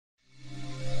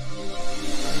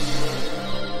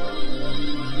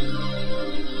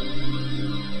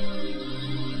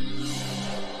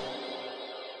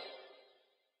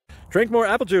Drink more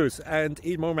apple juice and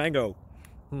eat more mango.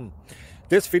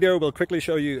 This video will quickly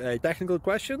show you a technical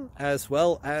question as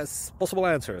well as possible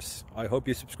answers. I hope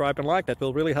you subscribe and like. That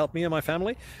will really help me and my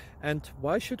family. And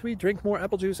why should we drink more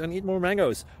apple juice and eat more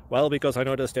mangoes? Well, because I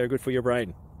noticed they're good for your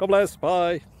brain. God bless.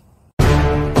 Bye.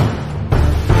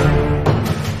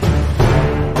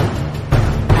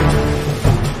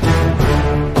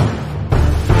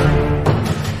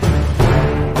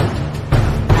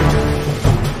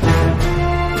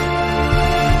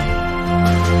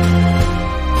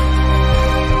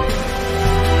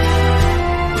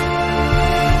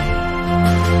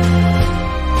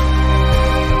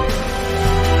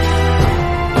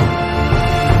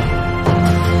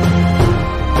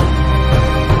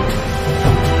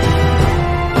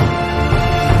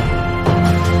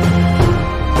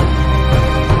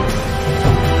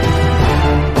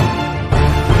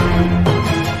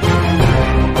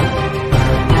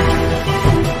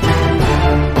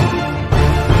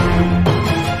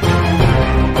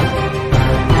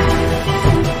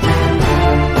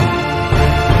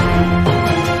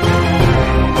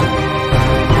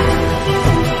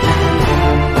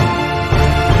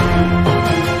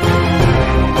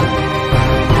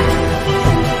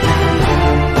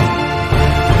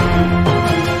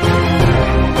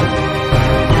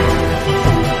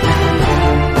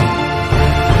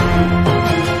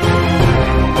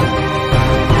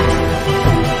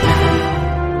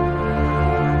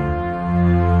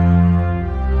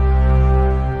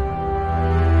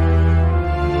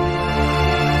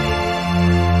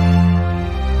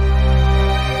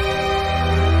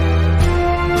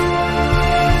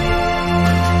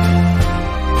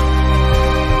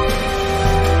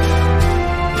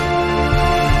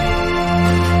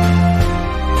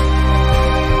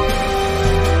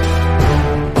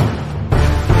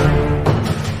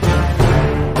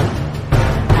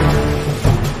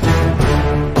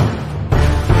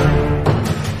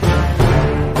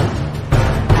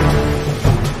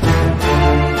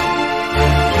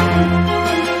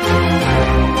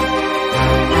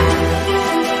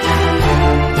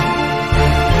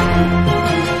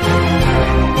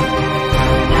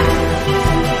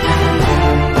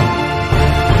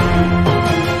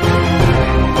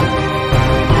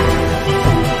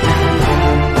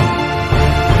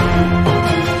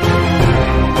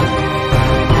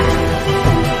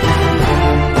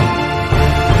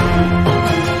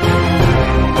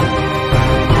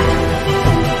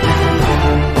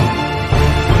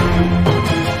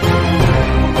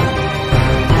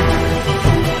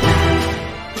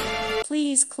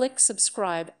 Please click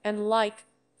subscribe and like.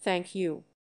 Thank you.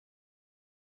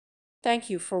 Thank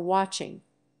you for watching.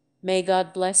 May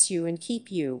God bless you and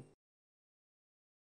keep you.